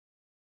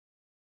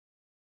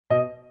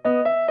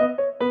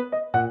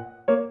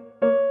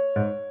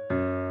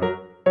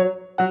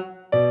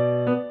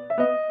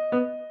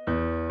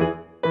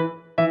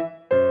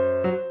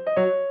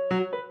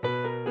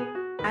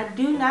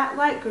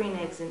like green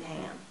eggs and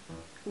ham.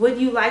 Would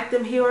you like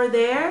them here or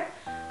there?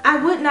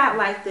 I would not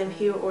like them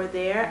here or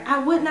there. I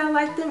would not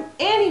like them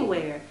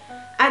anywhere.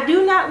 I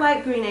do not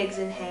like green eggs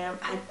and ham.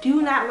 I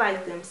do not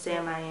like them,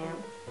 Sam I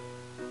am.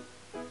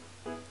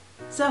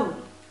 Zoey.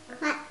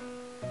 What?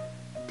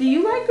 Do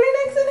you like green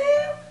eggs and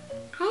ham?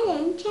 I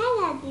didn't try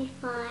that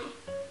before.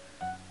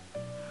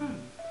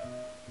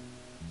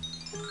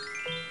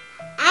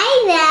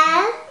 I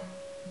know.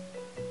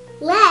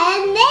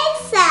 Let's make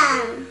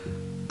some.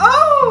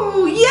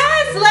 Oh,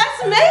 yes,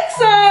 let's make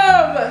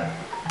some.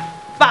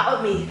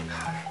 Follow me.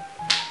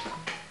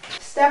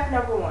 Step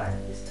number 1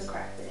 is to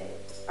crack the egg.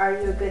 Are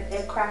you a good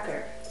egg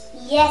cracker?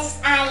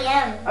 Yes, I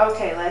am.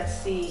 Okay, let's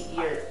see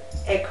your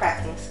egg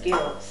cracking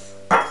skills.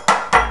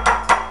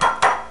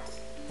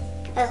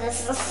 Oh,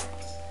 this is...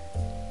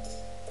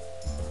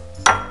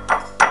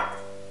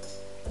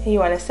 You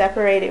want to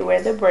separate it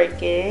where the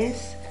break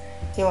is.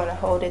 You want to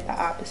hold it the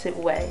opposite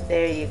way.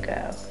 There you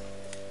go.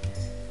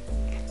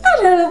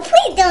 Oh,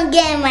 please don't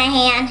get in my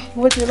hand.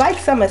 Would you like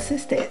some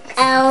assistance?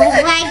 Oh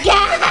my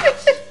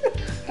gosh.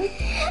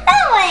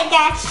 Oh my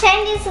gosh.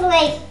 Trying to just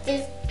like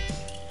this.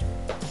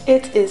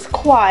 It is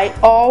quite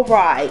all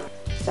right.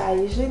 So I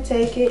usually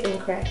take it and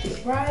crack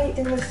it right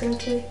in the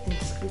center and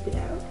scoop it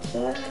out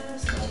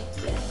just like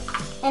that.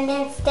 And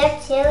then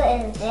step 2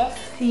 is this.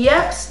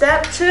 Yep,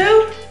 step 2.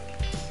 You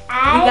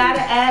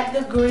gotta add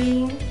the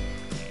green.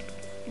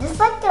 Just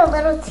like the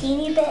little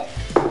teeny bit.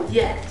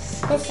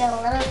 Yes. Just a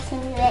little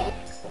teeny bit.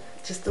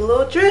 Just a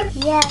little drip.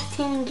 Yeah,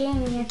 teeny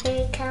green, your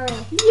favorite color.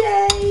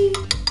 Yay!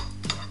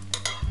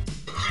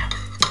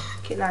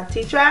 Can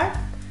Auntie try?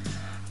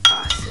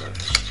 Awesome.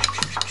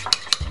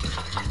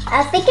 I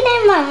was thinking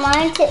in my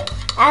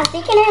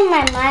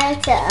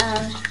mind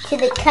to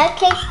the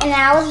cupcakes, and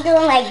I was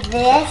doing like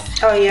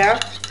this. Oh yeah?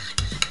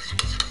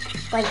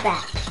 Like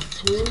that.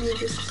 Ooh,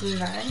 this is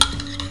nice.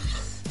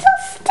 So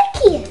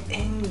sticky.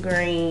 And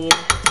green.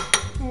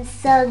 And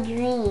so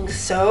green.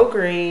 So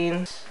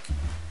green.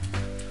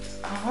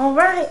 All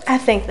right, I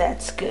think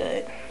that's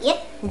good.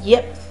 Yep.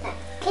 Yep.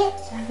 Okay.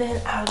 And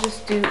then I'll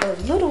just do a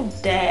little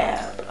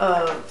dab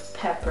of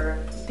pepper.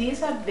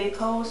 These are big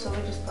holes, so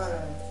we're just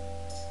gonna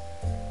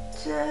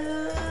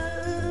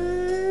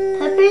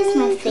Pepper is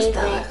my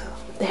favorite.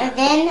 There. And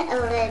then a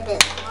little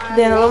bit more.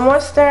 Then a little more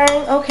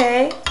stirring.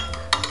 Okay.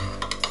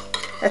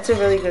 That's a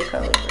really good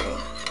color, green.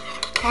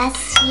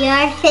 That's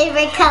your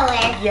favorite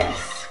color.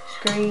 Yes.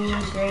 Green,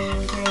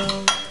 green,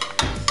 green,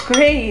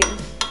 green.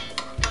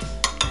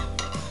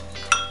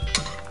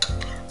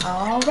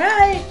 All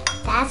right.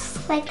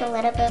 That's like a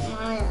little bit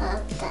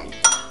more done.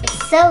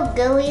 It's so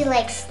gooey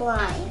like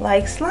slime.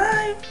 Like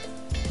slime.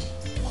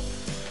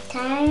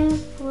 Time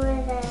for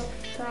the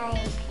frying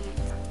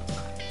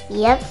pan.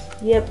 Yep.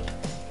 Yep.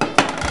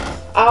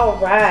 All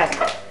right.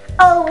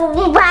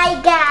 Oh my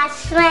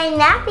gosh, my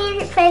not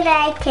favorite thing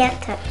that I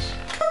can't touch.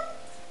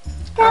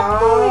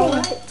 All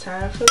right,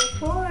 time for the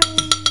pouring.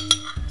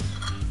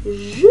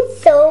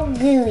 So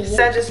gooey.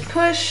 So just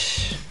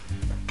push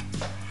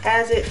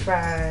as it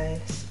fries.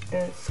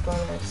 And it's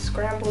gonna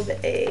scramble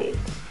the egg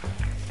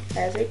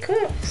as it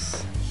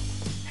cooks.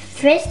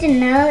 First to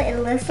know, it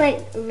looks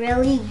like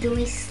really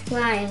gooey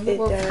slime It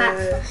with hot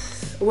does.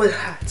 sauce. With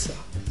hot sauce.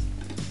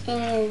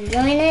 And you're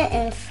doing it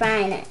and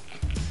frying it.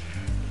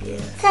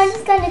 Yes. So I'm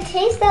just gonna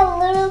taste that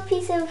little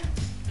piece of.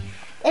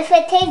 If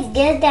it tastes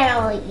good, then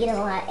I'll eat a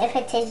lot. If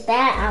it tastes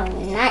bad, I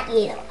will not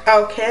eat it.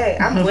 Okay,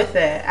 I'm with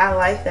that. I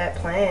like that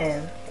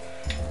plan.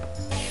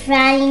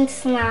 Frying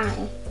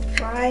slime.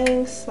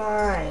 Frying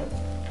slime.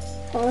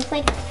 It looks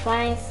like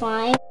frying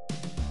slime.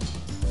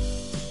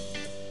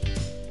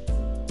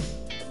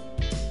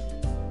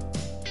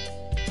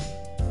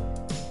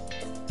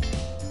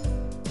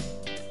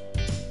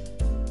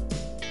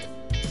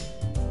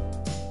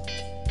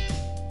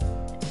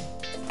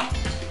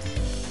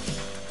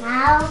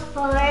 Now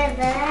for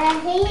the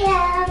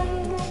ham.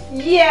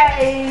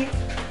 Yay!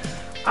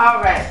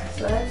 All right,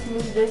 so let's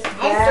move this back.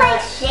 I just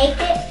like shake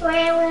it for a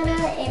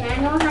little, and I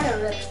know how to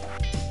rip stuff.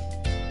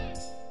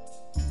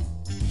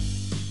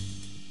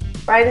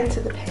 Right into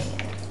the pan.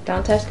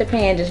 Don't touch the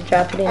pan, just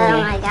drop it in Oh there.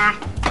 my god.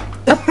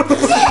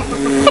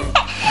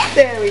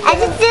 There we go. I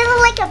just did it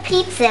like a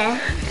pizza.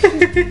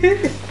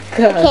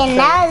 Go. Okay,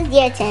 now it's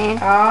your turn.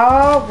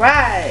 All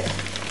right.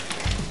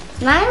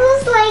 Mine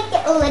was like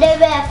a little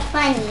bit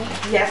funny.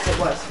 Yes, it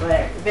was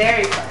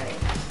very funny.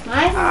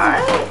 Mine was All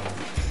right.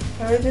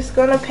 We're just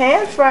gonna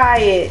pan fry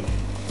it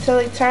till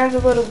it turns a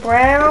little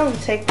brown. You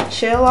take the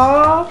chill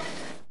off.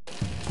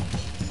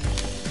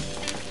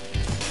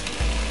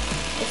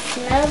 It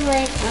smells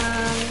like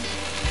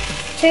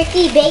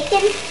turkey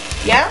bacon.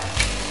 Yeah.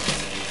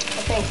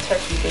 I think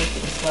turkey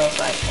bacon smells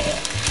like ham.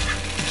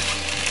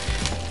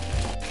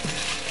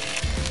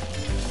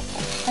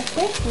 I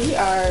think we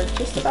are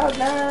just about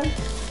done.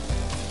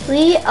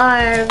 We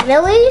are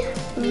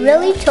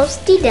really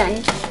toasty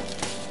done.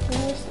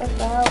 Just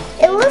about.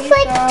 It looks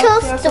like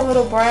toast. Just a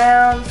little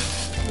brown.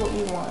 What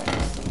we want.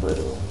 Just a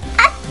little.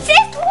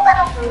 Just a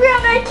little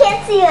brown. I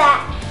can't see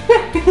that.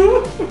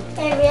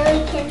 I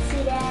really can't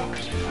see that.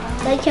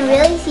 I can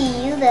really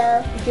see you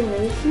though. You can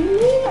really see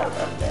me. I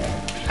love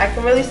that. I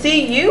can really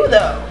see you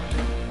though.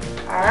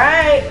 All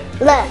right.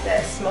 Look.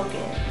 That's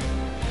smoking.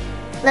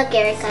 Look,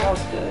 Erica.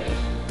 Smells good.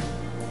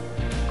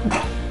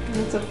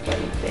 It's a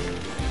funny thing.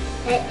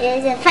 It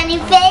is a funny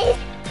face.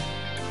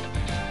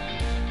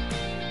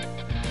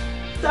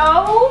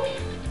 So,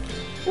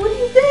 what do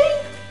you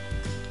think?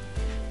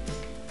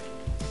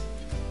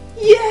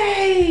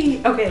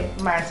 Yay! Okay,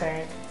 my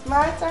turn. It's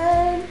my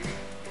turn.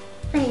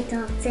 Please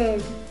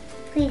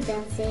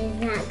don't say it's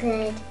not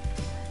good.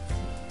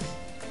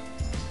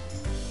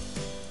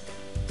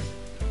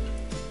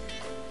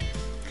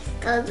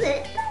 Goes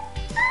it.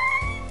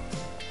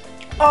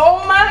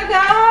 Oh my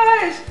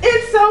gosh!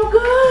 It's so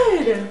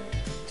good!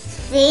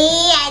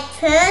 See, I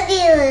told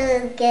you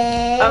it was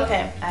good.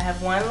 Okay, I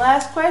have one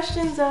last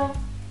question, Zoe.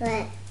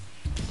 What?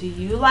 Do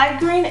you like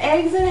green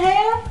eggs and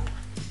ham?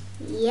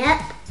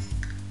 Yep.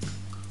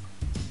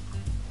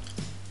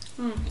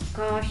 Oh my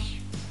gosh.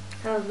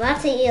 I was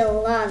about to eat a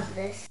lot of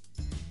this.